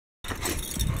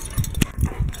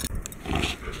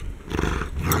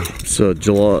So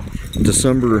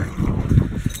December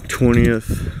 20th,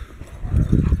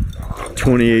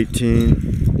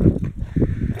 2018.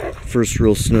 First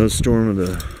real snowstorm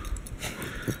of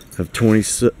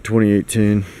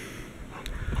 2018.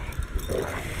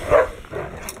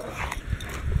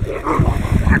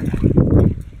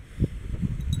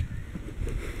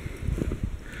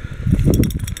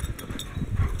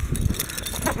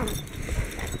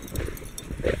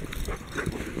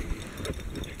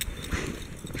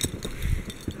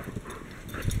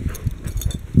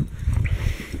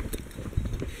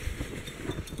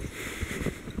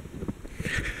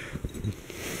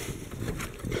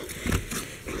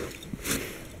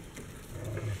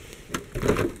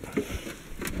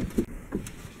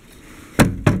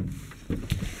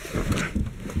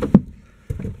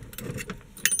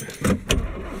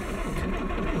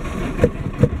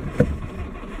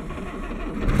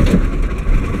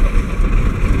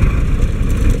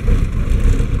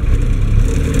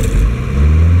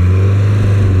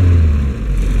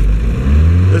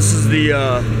 This is the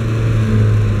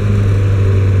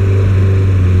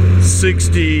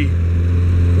 60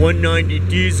 190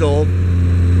 diesel.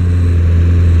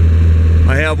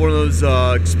 I have one of those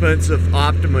expensive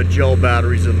Optima gel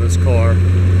batteries in this car.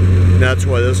 And that's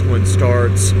why this one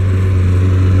starts.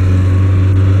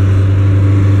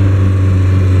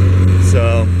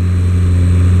 So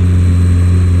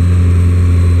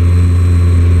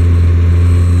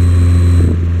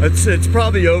it's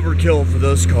probably overkill for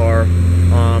this car.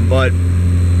 But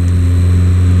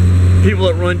people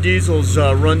that run diesels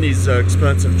run these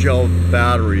expensive gel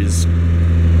batteries.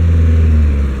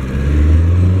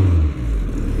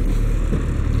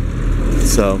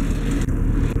 So,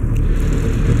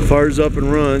 fires up and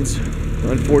runs.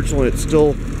 Unfortunately, it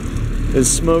still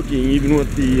is smoking even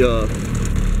with the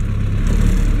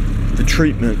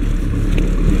treatment.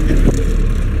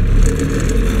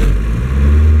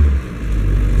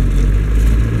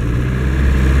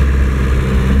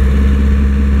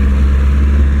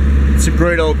 It's a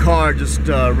great old car, just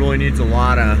really needs a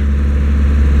lot of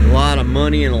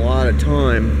money and a lot of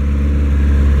time.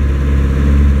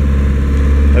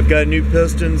 I've got new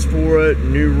pistons for it,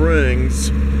 new rings.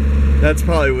 That's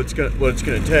probably what it's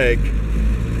gonna take.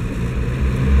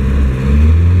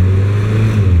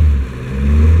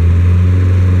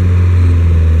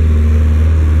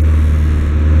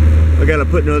 I gotta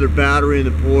put another battery in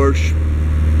the Porsche.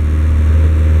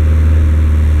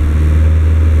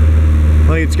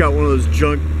 I think it's got one of those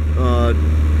junk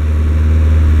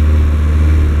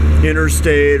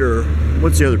Interstate, or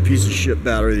what's the other piece of shit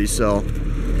battery they sell?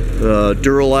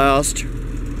 Duralast.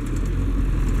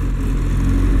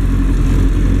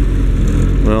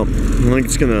 Well, I think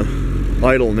it's gonna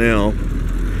idle now.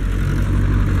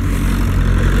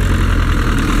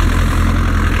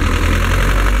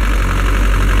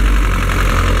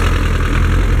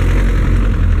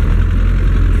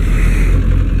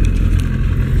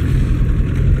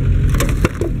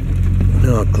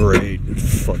 Oh, great.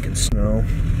 Fucking snow.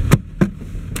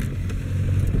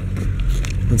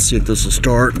 Let's see if this will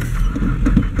start.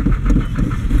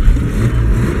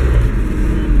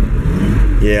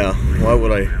 Yeah, why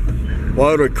would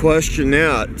I question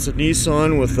that? It's a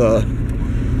Nissan with a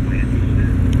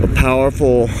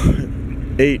powerful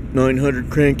 900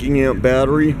 cranking amp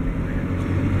battery.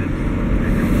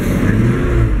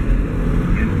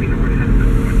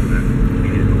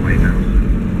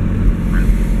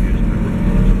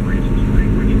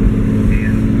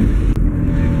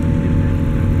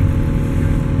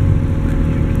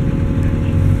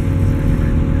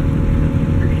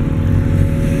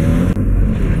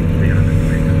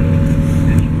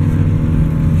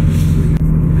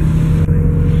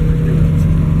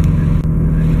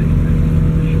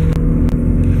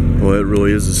 Well, it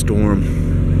really is a storm.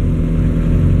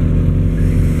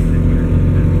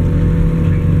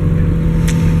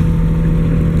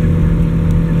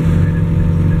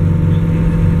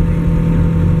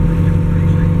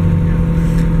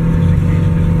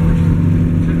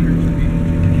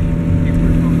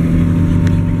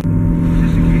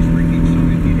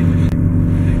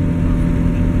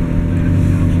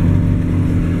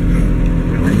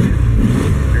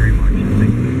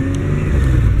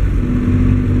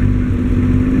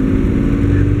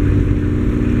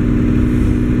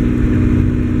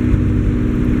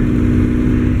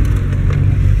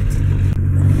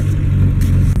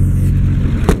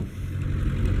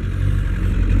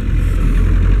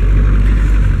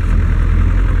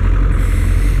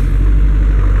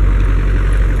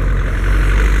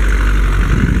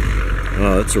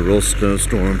 It's a real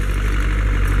snowstorm.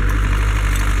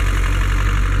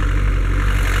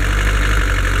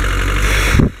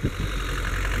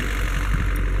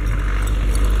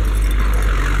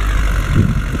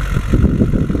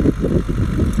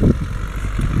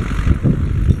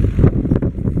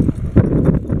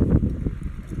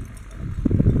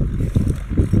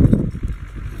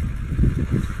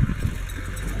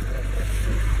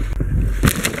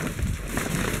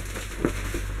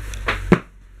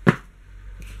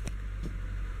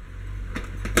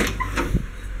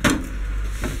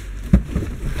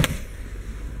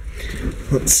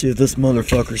 Let's see if this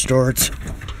motherfucker starts.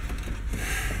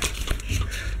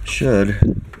 Should.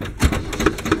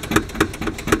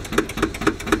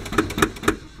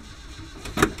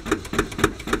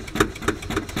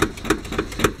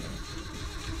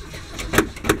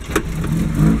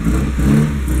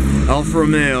 Alfa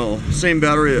Romeo, same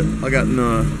battery I got in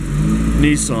the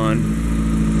Nissan.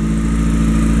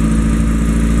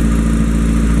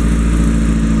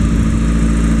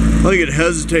 I think it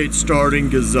hesitates starting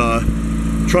because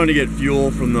trying to get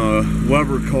fuel from the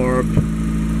Weber carb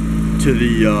to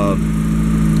the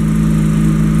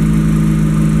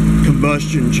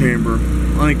combustion chamber.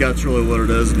 I think that's really what it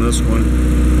is in this one.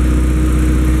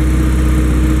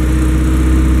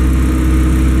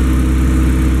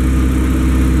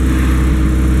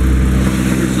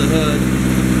 Here's the hood.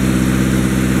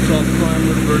 It's all primed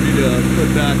and ready to put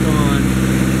back on.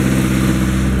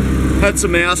 Had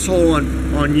some asshole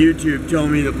on YouTube tell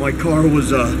me that my car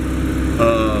was a,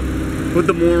 what'd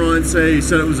the moron say? He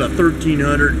said it was a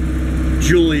 1300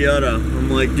 Giulietta. I'm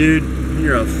like, dude,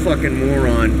 you're a fucking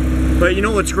moron. But you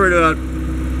know what's great about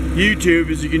YouTube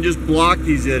is you can just block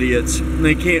these idiots and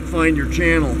they can't find your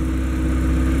channel.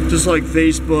 Just like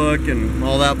Facebook and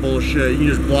all that bullshit. You can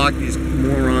just block these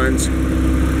morons.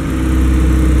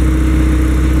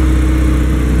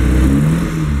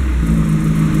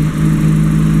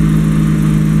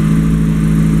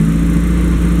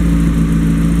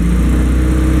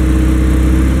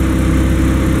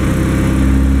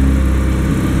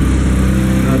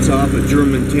 Off a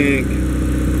German tank.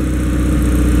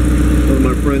 One of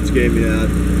my friends gave me that.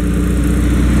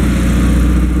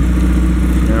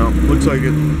 Now, looks like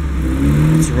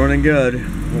it's running good.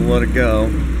 We'll let it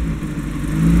go.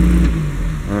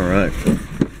 Alright.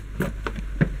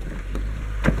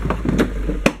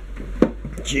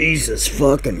 Jesus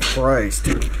fucking Christ.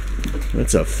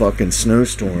 That's a fucking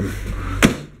snowstorm.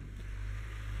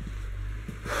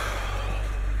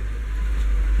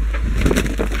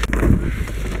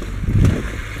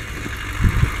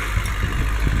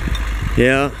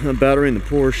 Yeah, that battery in the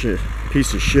Porsche,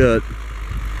 piece of shit.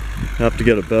 Have to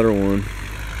get a better one.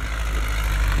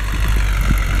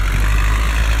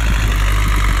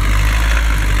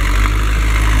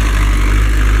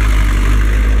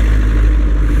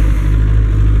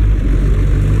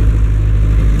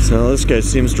 So this guy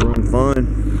seems to run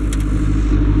fine.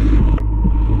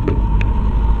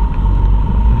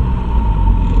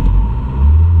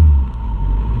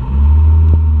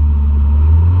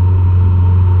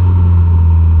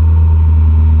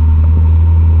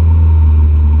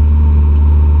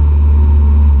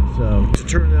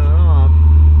 Turn that off,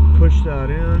 push that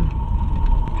in,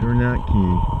 turn that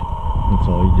key. That's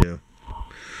all you do.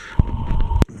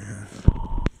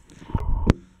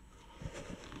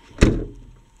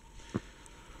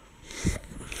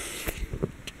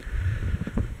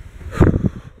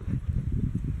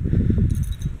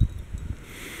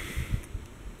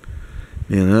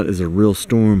 Man, that is a real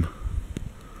storm.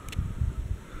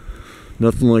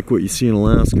 Nothing like what you see in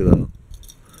Alaska though.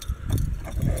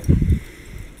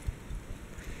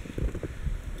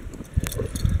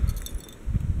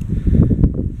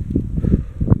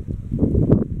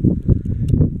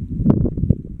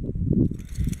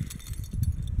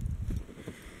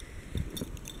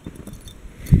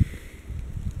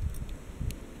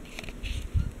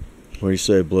 What do you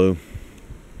say, Blue?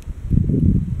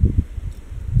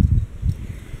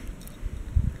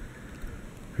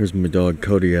 Here's my dog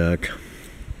Kodiak.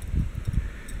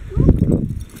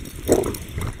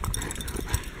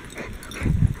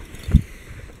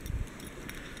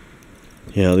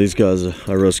 Yeah, these guys,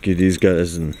 I rescued these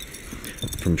guys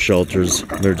from shelters.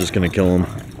 They're just gonna kill them.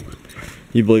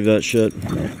 You believe that shit?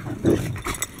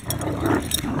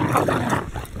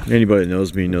 Anybody that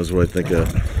knows me knows what I think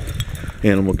of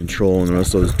animal control and the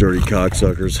rest of those dirty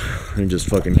cocksuckers. They're just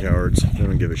fucking cowards. They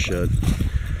don't give a shit.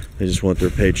 They just want their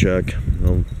paycheck.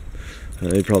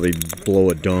 They'd probably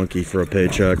blow a donkey for a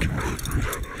paycheck.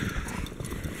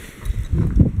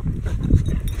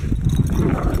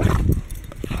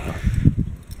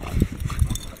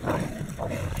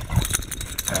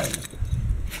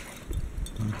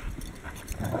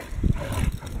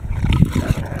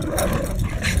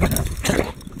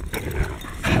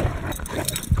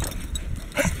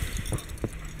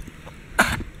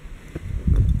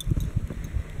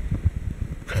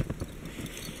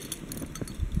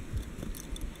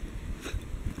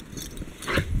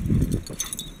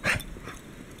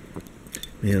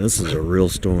 Yeah, this is a real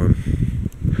storm.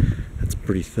 It's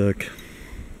pretty thick.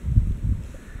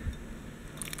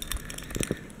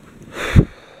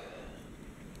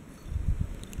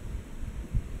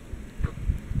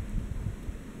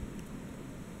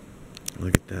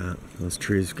 Look at that. Those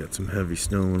trees got some heavy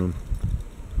snow in them.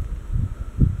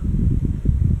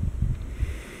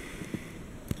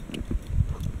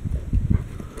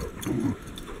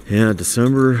 Yeah,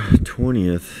 December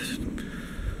 20th,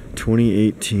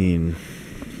 2018.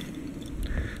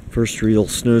 First real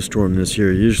snowstorm this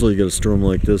year. Usually you get a storm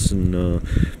like this in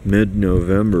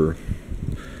mid-November,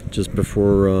 just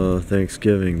before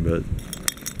Thanksgiving, but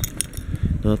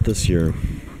not this year.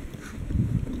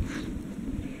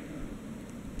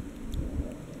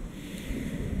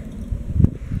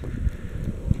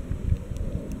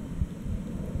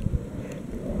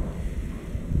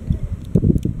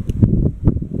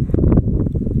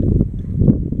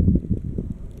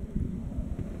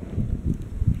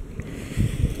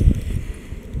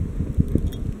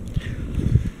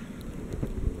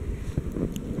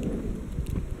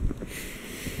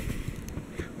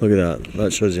 Look at that.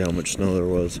 That shows you how much snow there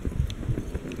was.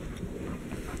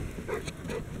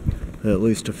 At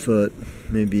least a foot,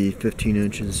 maybe 15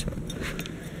 inches.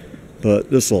 But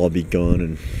this will all be gone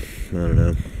in, I don't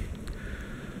know,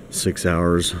 6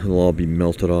 hours. It'll all be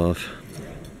melted off.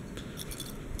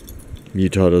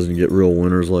 Utah doesn't get real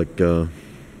winters like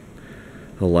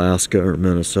Alaska or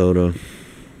Minnesota.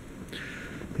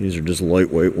 These are just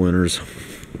lightweight winters,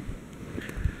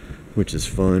 which is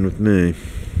fine with me.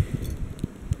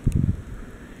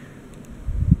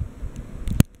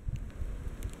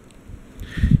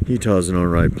 Utah's an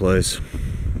alright place.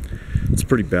 It's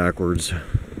pretty backwards.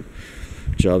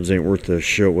 Jobs ain't worth the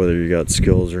shit whether you got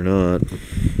skills or not,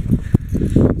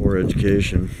 or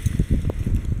education.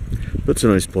 But it's a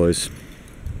nice place.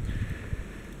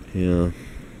 Yeah.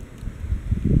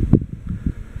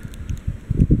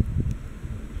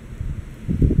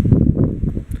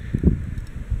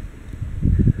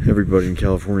 Everybody in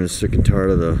California is sick and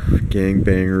tired of the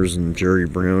gangbangers and Jerry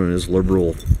Brown and his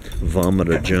liberal vomit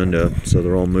agenda, so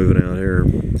they're all moving out here.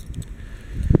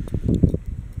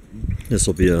 This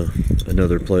will be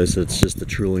another place that's just the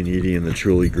truly needy and the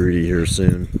truly greedy here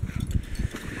soon.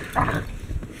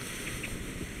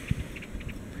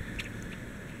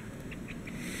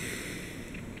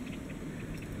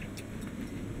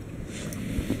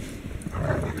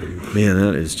 Man,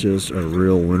 that is just a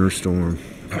real winter storm.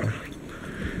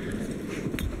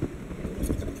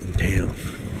 Damn.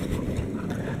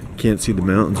 Can't see the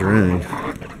mountains or anything.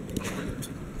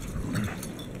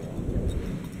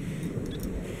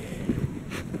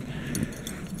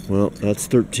 Well, that's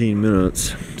 13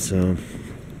 minutes, so.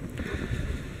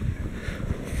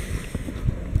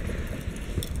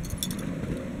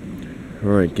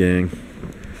 Alright, gang.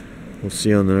 We'll see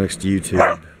you on the next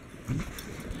YouTube.